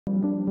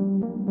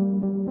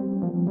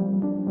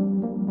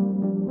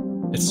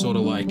It's sort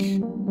of like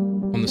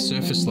on the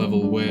surface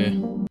level where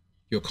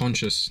you're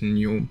conscious and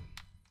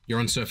you're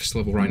on surface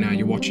level right now.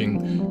 You're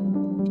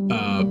watching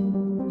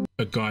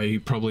a guy you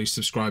probably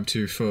subscribed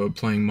to for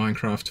playing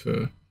Minecraft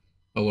for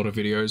a lot of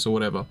videos or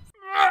whatever.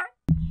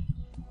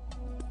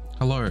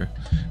 Hello,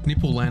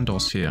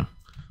 Ulandos here.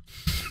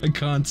 I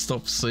can't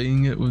stop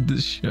seeing it with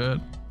this shirt.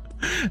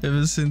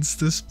 Ever since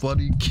this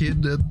bloody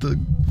kid at the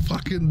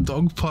fucking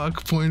dog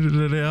park pointed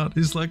it out.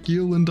 He's like,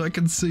 Uland, I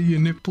can see your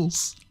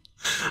nipples.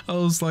 I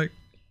was like,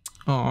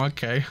 oh,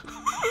 okay.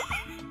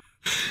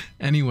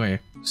 Anyway,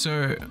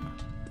 so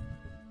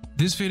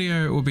this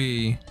video will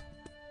be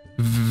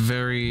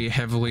very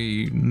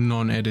heavily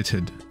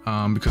non-edited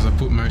because I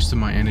put most of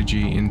my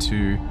energy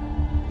into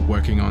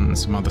working on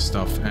some other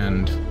stuff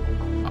and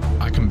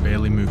I can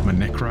barely move my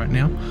neck right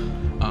now.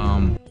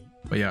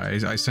 But yeah,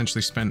 I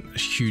essentially spent a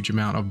huge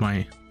amount of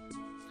my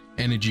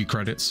energy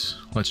credits,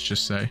 let's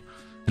just say,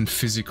 and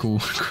physical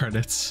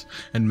credits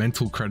and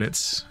mental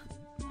credits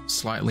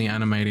slightly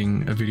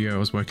animating a video I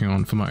was working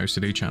on for my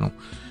OCD channel.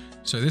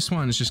 So this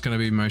one is just going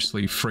to be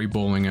mostly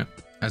freeballing it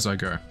as I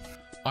go.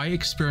 I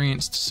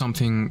experienced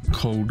something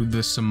called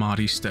the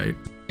Samadhi state.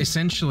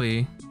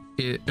 Essentially,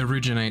 it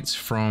originates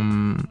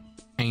from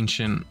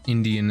ancient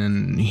Indian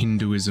and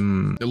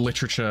Hinduism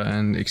literature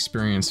and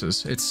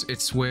experiences.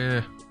 It's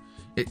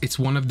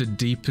one of the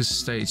deepest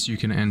states you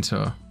can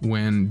enter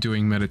when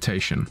doing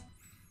meditation.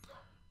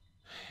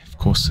 Of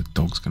course, the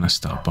dog's gonna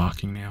start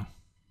barking now.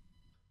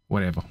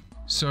 Whatever.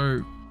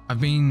 So I've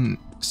been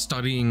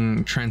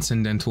studying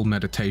transcendental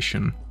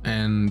meditation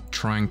and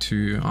trying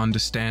to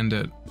understand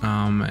it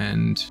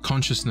and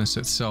consciousness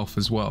itself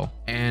as well.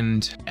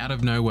 And out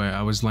of nowhere,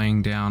 I was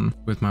laying down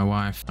with my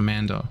wife,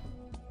 Amanda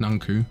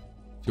Nunku.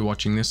 If you're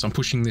watching this, I'm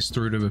pushing this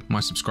through to my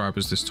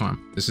subscribers this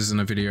time. This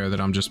isn't a video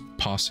that I'm just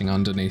passing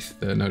underneath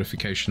the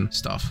notification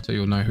stuff, so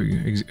you'll know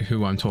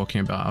who I'm talking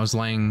about. I was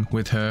laying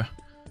with her,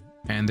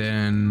 and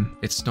then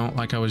it's not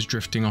like I was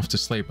drifting off to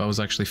sleep. I was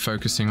actually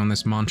focusing on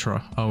this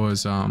mantra. I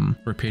was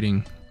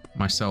repeating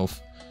myself.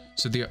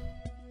 So let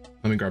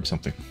me grab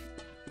something.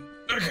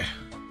 Okay.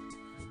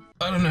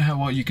 I don't know how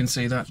well you can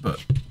see that,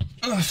 but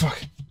oh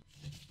fuck,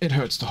 it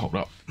hurts to hold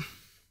up.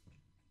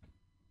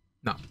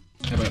 No.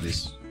 How about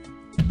this?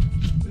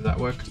 Does that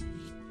work?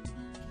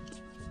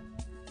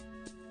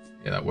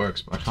 Yeah, that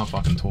works, but I can't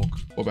fucking talk.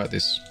 What about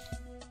this?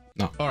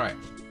 No. Alright.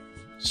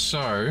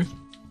 So,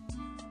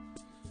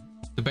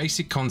 the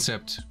basic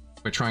concept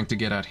we're trying to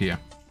get at here.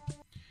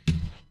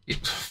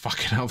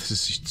 Fucking hell, this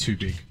is too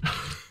big.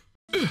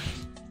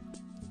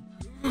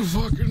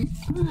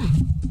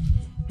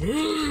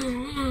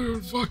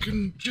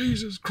 Fucking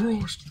Jesus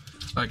Christ.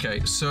 Okay,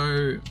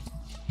 so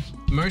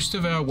most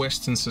of our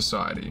Western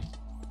society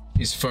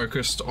is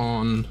focused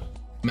on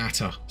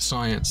matter,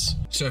 science,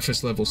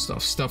 surface level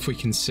stuff we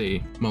can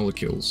see,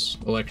 molecules,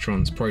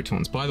 electrons,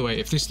 protons. By the way,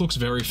 if this looks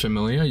very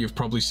familiar, you've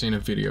probably seen a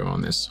video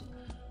on this.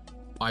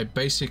 I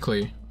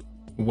basically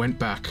went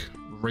back,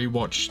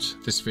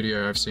 rewatched this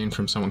video I've seen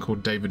from someone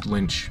called David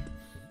Lynch,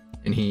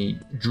 and he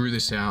drew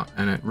this out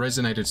and it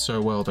resonated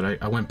so well that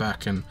I went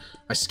back and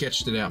I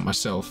sketched it out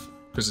myself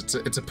because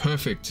it's a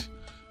perfect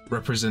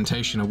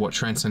representation of what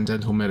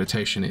transcendental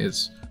meditation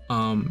is.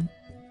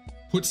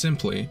 Put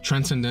simply,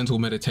 transcendental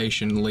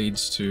meditation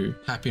leads to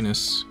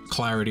happiness,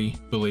 clarity,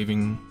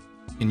 believing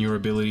in your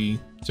ability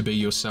to be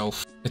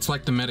yourself. It's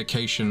like the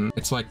medication,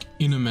 it's like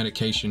inner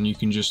medication you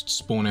can just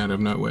spawn out of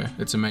nowhere.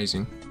 It's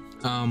amazing.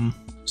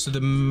 So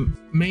the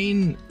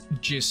main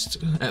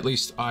gist, at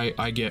least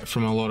I get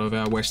from a lot of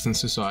our Western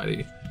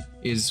society,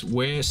 is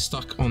we're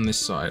stuck on this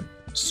side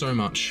so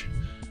much.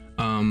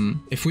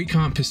 If we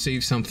can't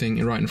perceive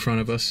something right in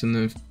front of us in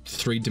the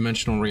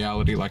three-dimensional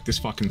reality, like this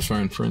fucking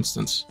phone, for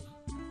instance.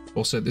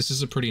 Also, this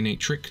is a pretty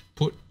neat trick.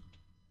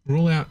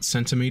 Rule out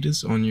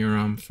centimeters on your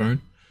phone.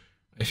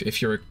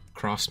 If you're a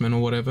craftsman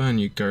or whatever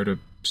and you go to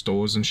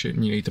stores and shit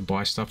and you need to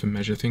buy stuff and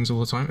measure things all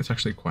the time, it's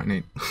actually quite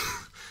neat.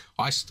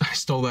 I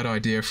stole that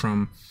idea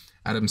from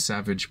Adam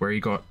Savage, where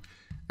he got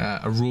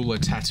a ruler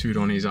tattooed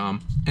on his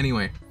arm.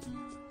 Anyway,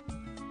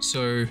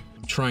 so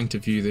I'm trying to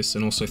view this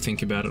and also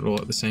think about it all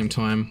at the same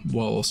time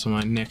while also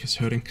my neck is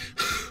hurting.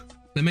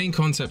 The main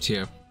concept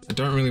here, I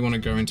don't really want to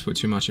go into it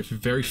too much. If you're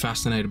very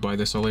fascinated by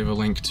this, I'll leave a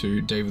link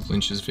to David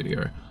Lynch's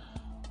video.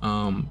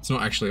 It's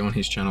not actually on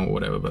his channel or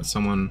whatever, but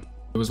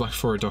it was like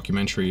for a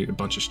documentary a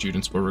bunch of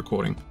students were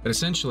recording. But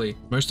essentially,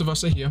 most of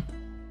us are here.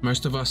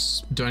 Most of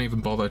us don't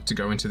even bother to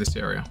go into this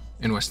area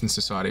in Western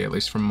society, at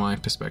least from my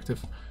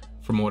perspective,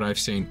 from what I've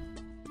seen,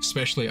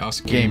 especially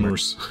us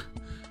gamers.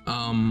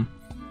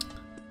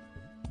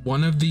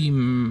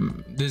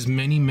 There's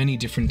many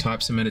different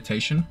types of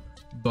meditation,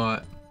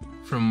 but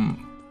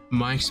from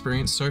my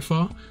experience so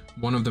far,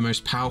 one of the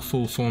most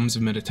powerful forms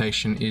of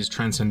meditation is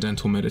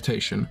transcendental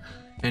meditation.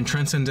 And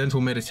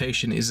transcendental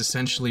meditation is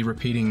essentially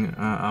repeating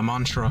a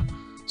mantra.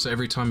 So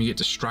every time you get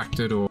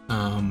distracted or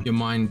your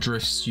mind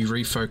drifts, you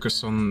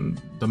refocus on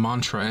the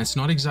mantra. And it's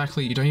not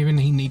exactly, you don't even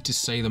need to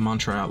say the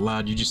mantra out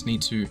loud. You just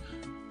need to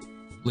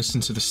listen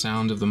to the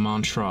sound of the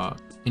mantra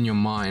in your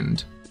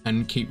mind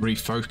and keep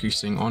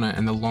refocusing on it.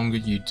 And the longer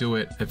you do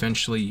it,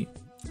 eventually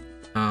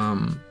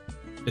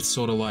it's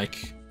sort of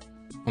like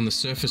on the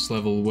surface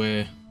level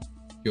where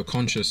you're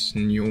conscious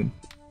and you're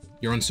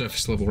on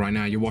surface level right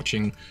now. You're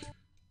watching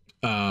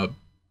a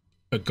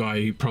guy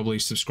you probably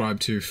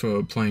subscribed to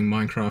for playing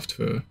Minecraft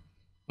for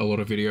a lot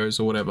of videos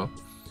or whatever.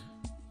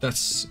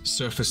 That's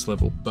surface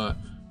level. But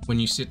when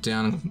you sit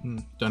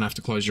down, don't have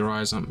to close your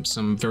eyes.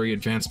 Some very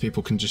advanced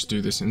people can just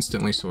do this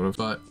instantly, sort of.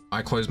 But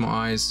I close my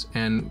eyes,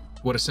 and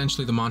what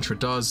essentially the mantra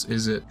does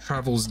is it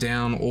travels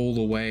down all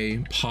the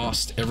way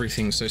past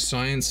everything. So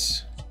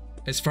science,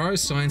 as far as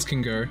science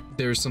can go,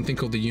 there is something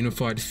called the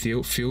unified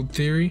field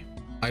theory.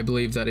 I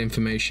believe that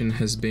information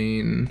has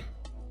been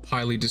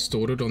highly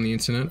distorted on the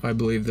internet. I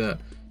believe that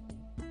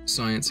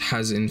science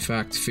has in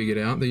fact figured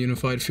out the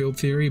unified field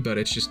theory, but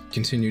it's just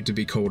continued to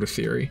be called a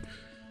theory.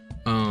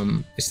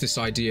 It's this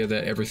idea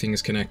that everything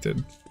is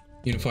connected.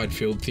 Unified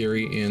field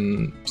theory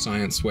in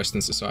science,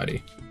 Western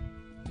society.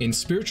 In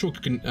spiritual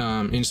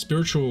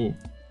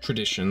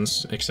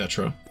traditions,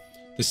 etc.,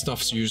 this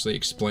stuff's usually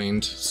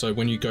explained. So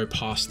when you go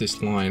past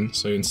this line,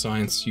 so in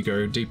science you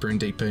go deeper and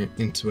deeper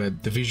into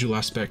the visual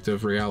aspect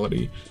of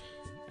reality,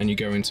 and you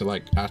go into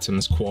like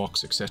atoms,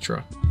 quarks,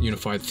 etc.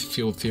 Unified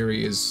field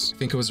theory is, I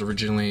think it was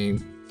originally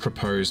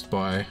proposed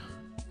by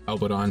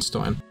Albert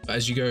Einstein.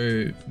 As you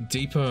go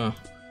deeper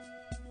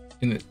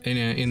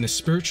in the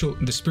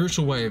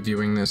spiritual way of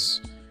viewing this,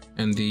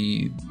 and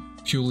the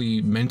purely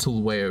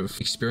mental way of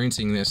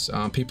experiencing this,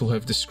 people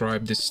have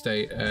described this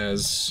state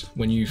as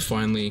when you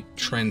finally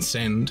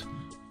transcend,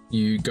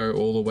 you go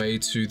all the way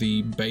to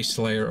the base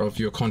layer of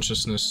your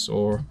consciousness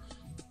or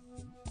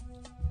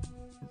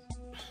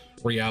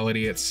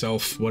reality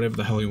itself, whatever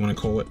the hell you want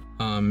to call it.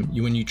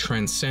 When you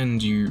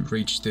transcend, you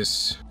reach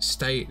this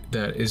state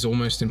that is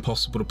almost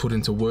impossible to put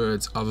into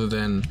words other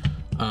than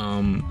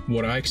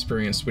what I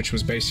experienced, which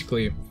was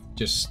basically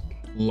just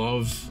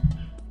love,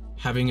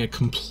 having a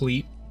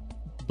complete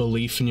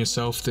belief in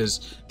yourself.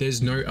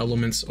 There's no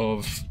elements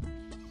of,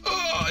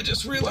 oh, I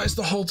just realized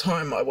the whole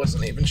time I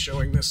wasn't even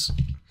showing this,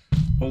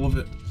 all of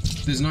it.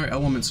 There's no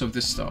elements of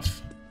this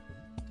stuff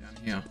down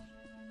here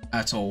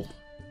at all.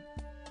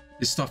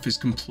 This stuff is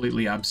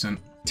completely absent.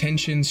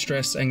 Tension,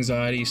 stress,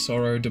 anxiety,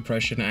 sorrow,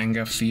 depression,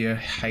 anger, fear,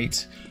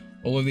 hate,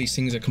 all of these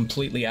things are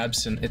completely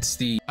absent.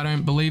 I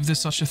don't believe there's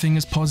such a thing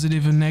as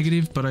positive and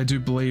negative, but I do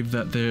believe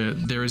that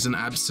there is an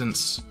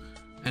absence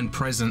and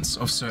presence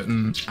of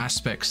certain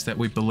aspects that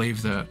we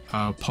believe that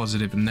are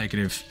positive and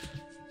negative.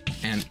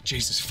 And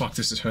Jesus fuck,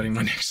 this is hurting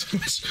my neck so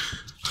much.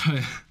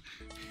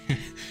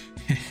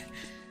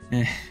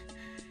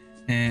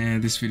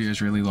 This video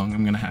is really long.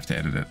 I'm gonna have to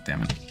edit it,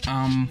 damn it.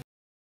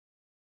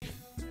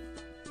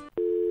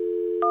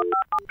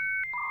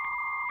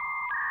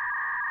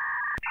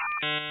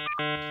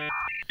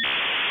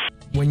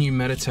 When you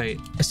meditate,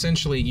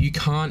 essentially you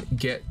can't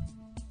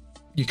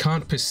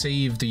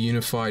perceive the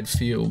unified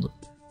field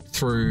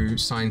through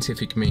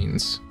scientific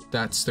means.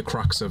 That's the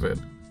crux of it.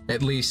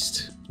 At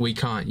least we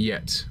can't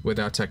yet with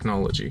our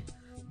technology.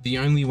 The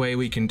only way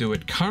we can do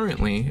it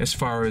currently, as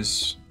far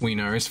as we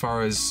know, as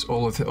far as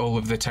all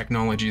of the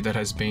technology that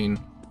has been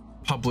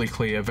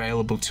publicly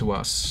available to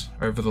us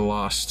over the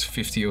last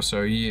 50 or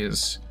so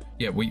years,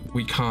 yeah,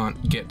 we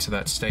can't get to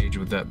that stage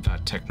with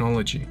that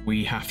technology.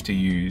 We have to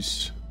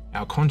use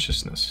our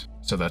consciousness.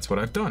 So that's what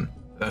I've done.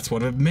 That's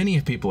what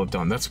many people have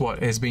done. That's what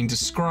has been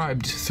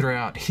described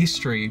throughout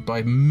history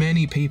by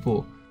many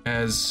people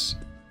as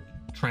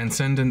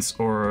transcendence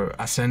or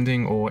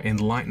ascending or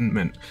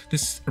enlightenment.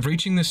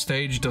 Reaching this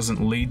stage doesn't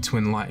lead to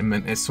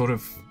enlightenment. It sort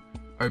of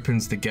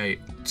opens the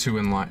gate to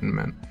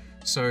enlightenment.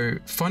 So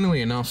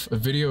funnily enough, a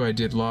video I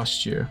did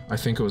last year, I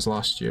think it was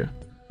last year,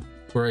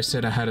 where I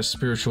said I had a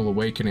spiritual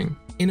awakening.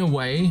 In a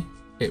way,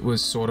 it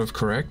was sort of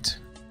correct,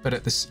 but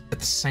at the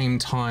same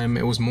time,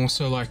 it was more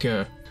so like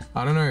I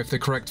don't know if the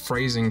correct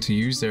phrasing to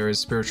use there is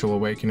spiritual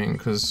awakening,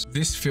 because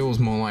this feels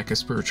more like a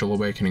spiritual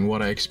awakening,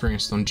 what I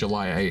experienced on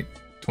July 8,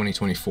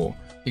 2024.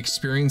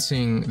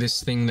 Experiencing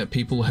this thing that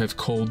people have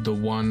called the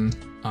one,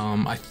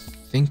 I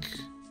think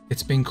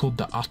it's been called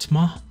the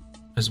Atma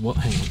as what?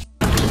 Hang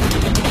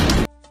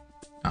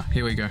on.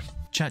 Here we go.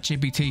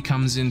 ChatGPT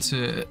comes in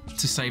to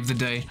save the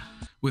day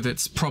with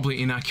its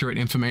probably inaccurate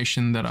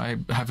information that I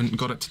haven't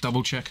got it to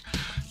double check.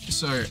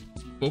 So,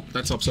 oh,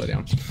 that's upside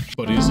down.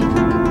 What is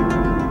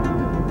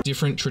it?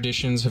 Different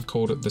traditions have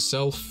called it the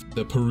self,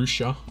 the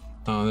Purusha,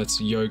 that's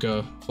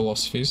yoga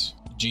philosophies.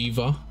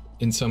 Jiva,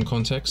 in some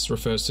contexts,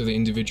 refers to the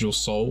individual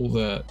soul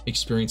that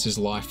experiences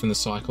life in the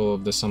cycle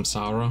of the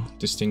samsara,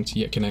 distinct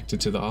yet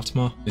connected to the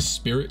Atma. The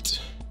spirit,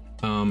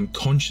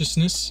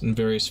 consciousness in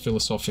various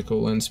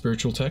philosophical and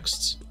spiritual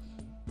texts.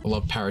 I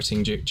love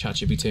parroting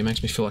ChatGPT, it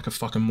makes me feel like a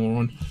fucking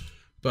moron.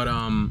 But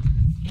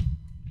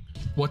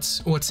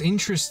what's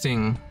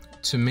interesting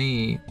to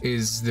me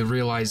is the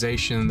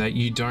realization that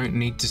you don't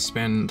need to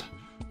spend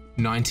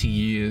 90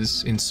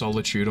 years in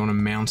solitude on a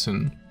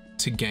mountain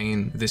to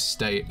gain this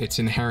state. It's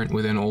inherent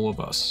within all of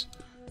us.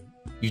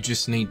 You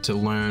just need to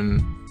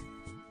learn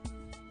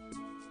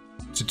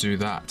to do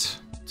that,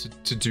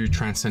 to do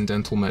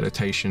transcendental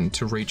meditation,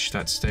 to reach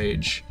that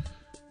stage.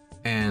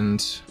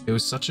 And it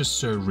was such a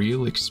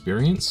surreal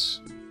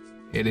experience.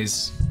 It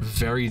is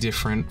very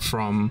different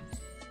from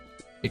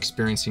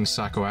experiencing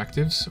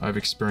psychoactives. I've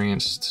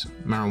experienced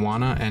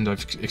marijuana and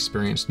I've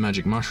experienced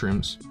magic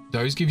mushrooms.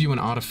 Those give you an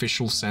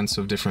artificial sense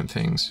of different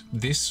things.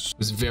 This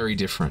was very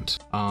different.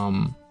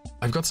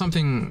 I've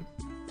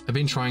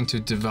been trying to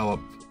develop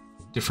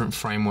different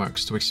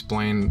frameworks to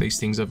explain these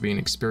things I've been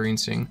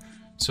experiencing.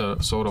 So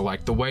sort of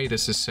like the way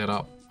this is set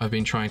up, I've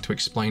been trying to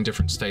explain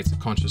different states of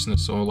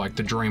consciousness, or like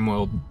the dream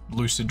world,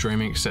 lucid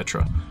dreaming,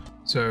 etc.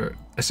 So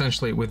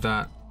essentially with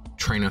that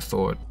train of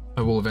thought,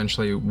 I will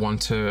eventually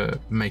want to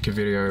make a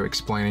video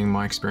explaining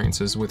my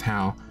experiences with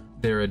how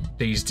there are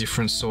these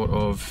different sort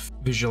of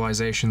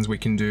visualizations we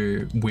can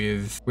do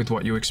with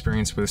what you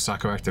experience with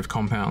psychoactive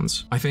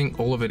compounds. I think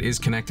all of it is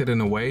connected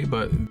in a way,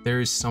 but there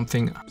is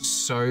something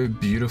so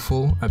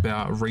beautiful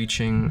about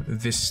reaching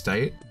this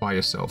state by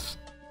yourself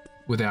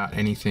without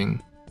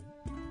anything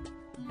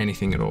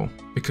at all,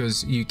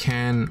 because you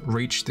can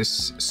reach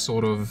this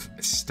sort of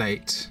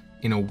state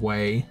in a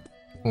way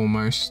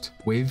almost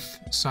with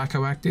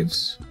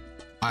psychoactives.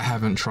 I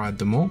haven't tried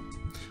them all.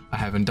 I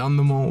haven't done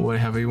them all,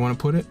 whatever you want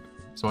to put it.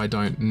 So I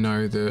don't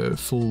know the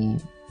full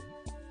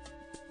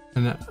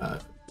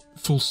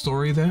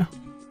story there.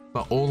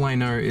 But all I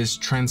know is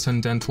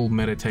transcendental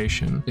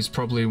meditation is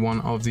probably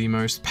one of the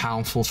most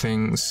powerful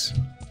things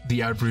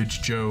the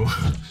average Joe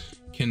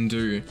can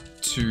do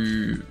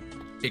to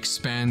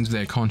expand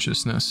their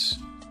consciousness,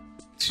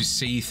 to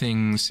see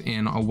things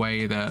in a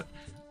way that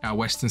our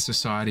Western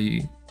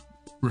society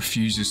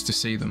refuses to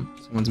see them.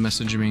 Someone's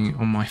messaging me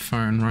on my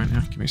phone right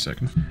now. Give me a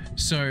second.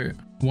 So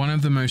one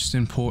of the most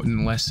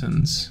important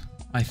lessons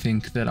I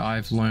think that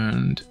I've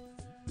learned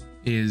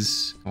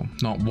is, well,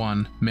 not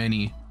one,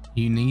 many.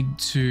 You need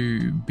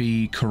to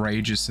be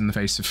courageous in the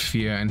face of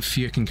fear, and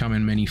fear can come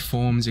in many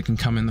forms. It can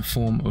come in the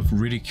form of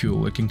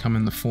ridicule. It can come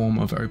in the form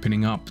of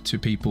opening up to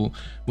people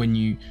when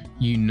you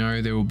know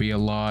there will be a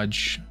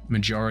large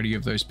majority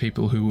of those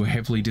people who will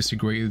heavily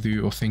disagree with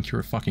you or think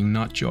you're a fucking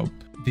nut job.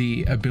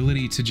 The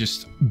ability to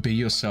just be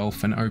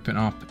yourself and open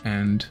up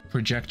and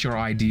project your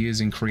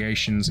ideas and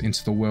creations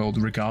into the world,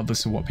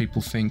 regardless of what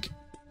people think,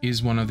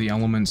 is one of the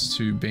elements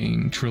to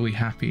being truly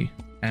happy.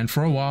 And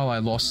for a while I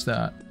lost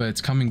that, but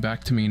it's coming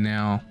back to me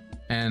now.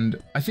 And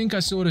I think I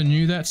sort of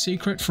knew that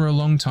secret for a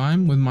long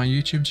time with my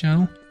YouTube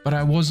channel, but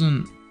I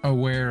wasn't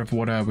aware of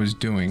what I was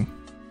doing.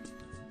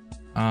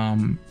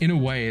 In a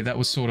way, that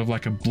was sort of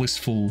like a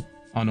blissful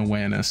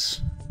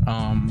unawareness.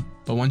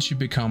 But once you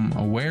become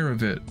aware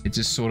of it, it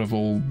just sort of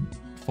all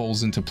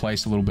falls into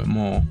place a little bit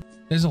more.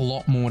 There's a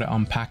lot more to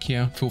unpack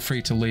here. Feel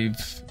free to leave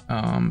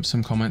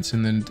some comments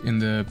in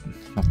the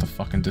not the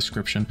fucking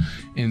description,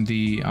 in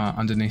the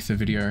underneath the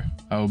video.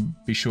 I'll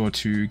be sure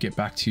to get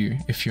back to you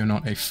if you're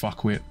not a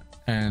fuckwit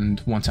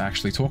and want to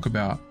actually talk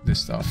about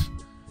this stuff.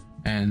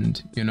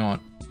 And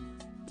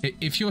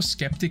if you're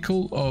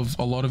skeptical of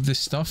a lot of this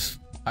stuff,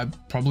 I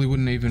probably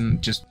wouldn't even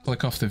just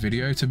click off the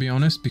video, to be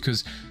honest,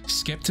 because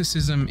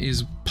skepticism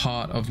is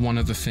part of one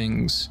of the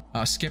things.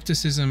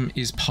 Skepticism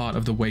is part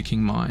of the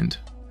waking mind.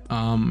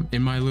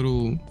 In my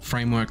little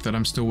framework that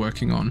I'm still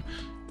working on,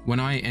 when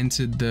I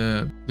entered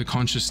the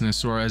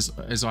consciousness, or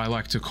as I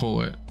like to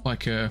call it,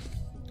 like to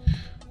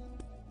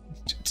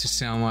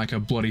sound like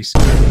a bloody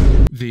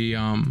the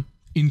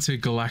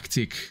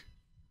intergalactic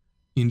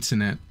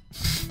internet,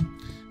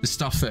 the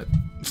stuff that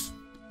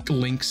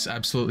links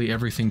absolutely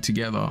everything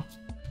together.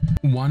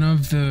 One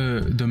of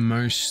the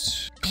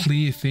most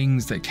clear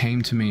things that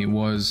came to me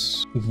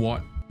was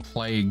what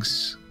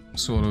plagues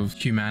sort of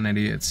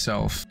humanity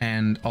itself,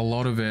 and a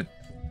lot of it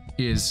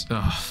is,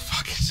 oh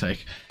fucking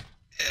sake,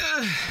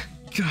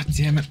 god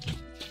damn it,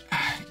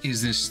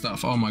 is this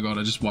stuff. Oh my god,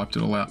 I just wiped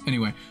it all out.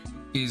 Anyway,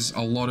 is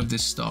a lot of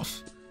this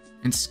stuff,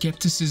 and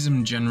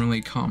skepticism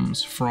generally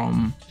comes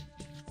from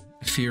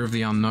fear of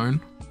the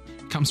unknown.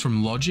 It comes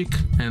from logic,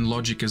 and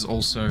logic is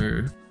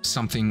also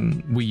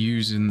something we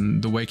use in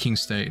the waking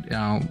state,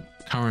 our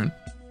current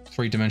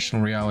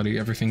three-dimensional reality,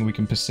 everything we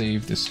can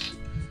perceive. This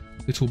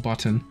little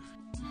button,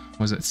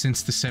 was it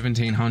since the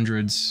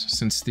 1700s,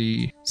 since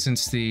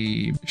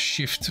the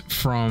shift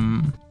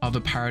from other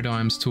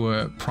paradigms to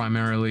a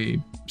primarily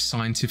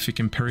scientific,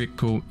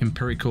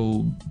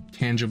 empirical,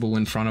 tangible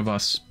in front of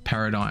us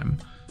paradigm,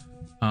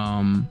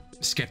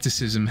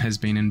 skepticism has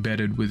been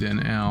embedded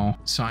within our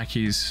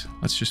psyches,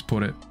 let's just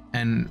put it.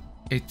 And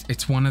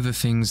it's one of the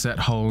things that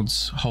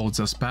holds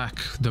us back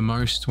the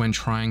most when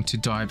trying to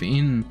dive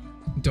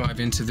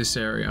into this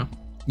area.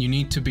 You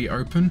need to be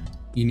open.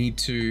 You need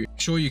to,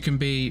 sure, you can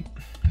be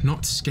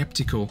not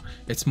skeptical.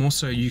 It's more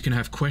so you can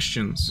have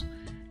questions.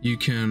 You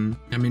can,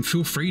 I mean,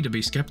 feel free to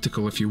be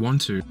skeptical if you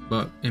want to,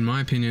 but in my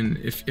opinion,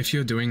 if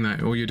you're doing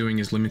that, all you're doing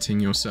is limiting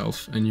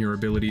yourself and your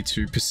ability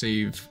to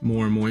perceive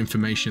more and more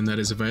information that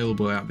is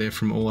available out there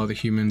from all other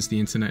humans, the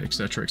internet,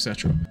 etc.,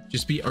 etc.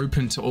 Just be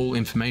open to all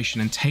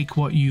information and take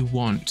what you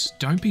want.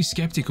 Don't be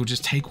skeptical,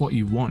 just take what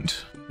you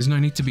want. There's no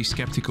need to be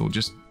skeptical,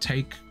 just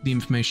take the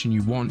information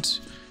you want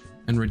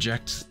and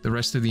reject the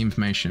rest of the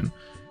information.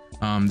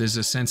 There's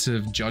a sense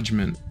of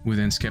judgment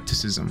within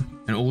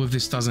skepticism, and all of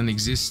this doesn't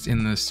exist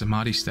in the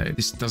samadhi state.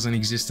 This doesn't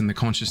exist in the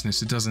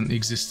consciousness. It doesn't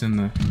exist in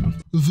the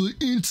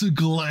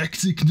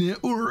intergalactic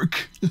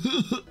network.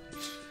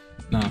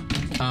 Nah.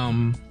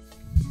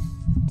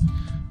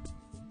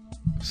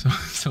 So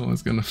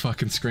someone's gonna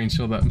fucking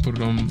screenshot that and put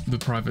it on the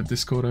private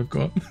Discord I've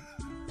got.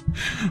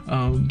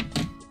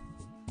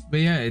 But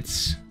yeah,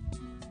 it's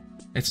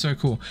so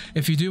cool.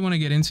 If you do want to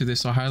get into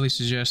this, I highly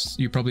suggest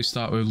you probably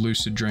start with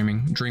lucid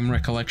dreaming, dream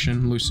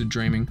recollection, lucid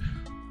dreaming.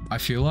 I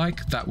feel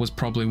like that was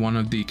probably one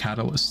of the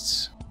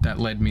catalysts that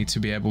led me to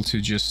be able to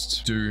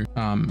just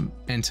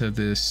enter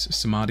this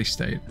samadhi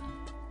state.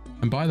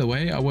 And by the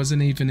way, I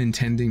wasn't even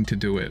intending to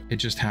do it. It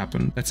just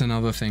happened. That's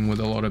another thing with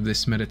a lot of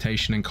this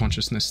meditation and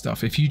consciousness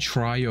stuff. If you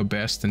try your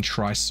best and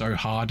try so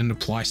hard and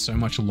apply so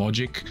much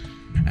logic,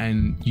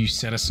 and you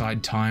set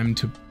aside time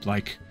to,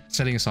 like,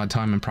 setting aside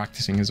time and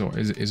practicing is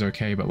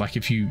okay, but like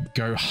if you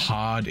go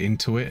hard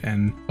into it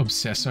and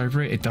obsess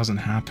over it, it doesn't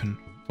happen.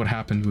 What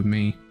happened with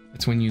me,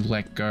 it's when you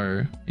let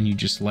go and you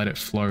just let it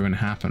flow and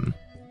happen,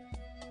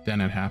 then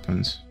it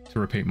happens.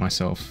 To repeat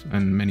myself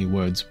and many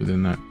words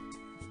within that,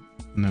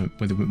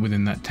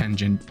 within that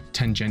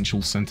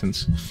tangential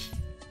sentence.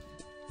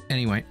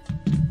 Anyway,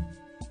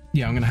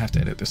 yeah, I'm gonna have to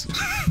edit this.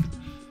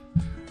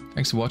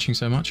 Thanks for watching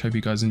so much. Hope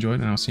you guys enjoyed,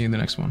 and I'll see you in the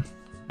next one.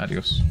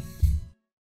 Adios.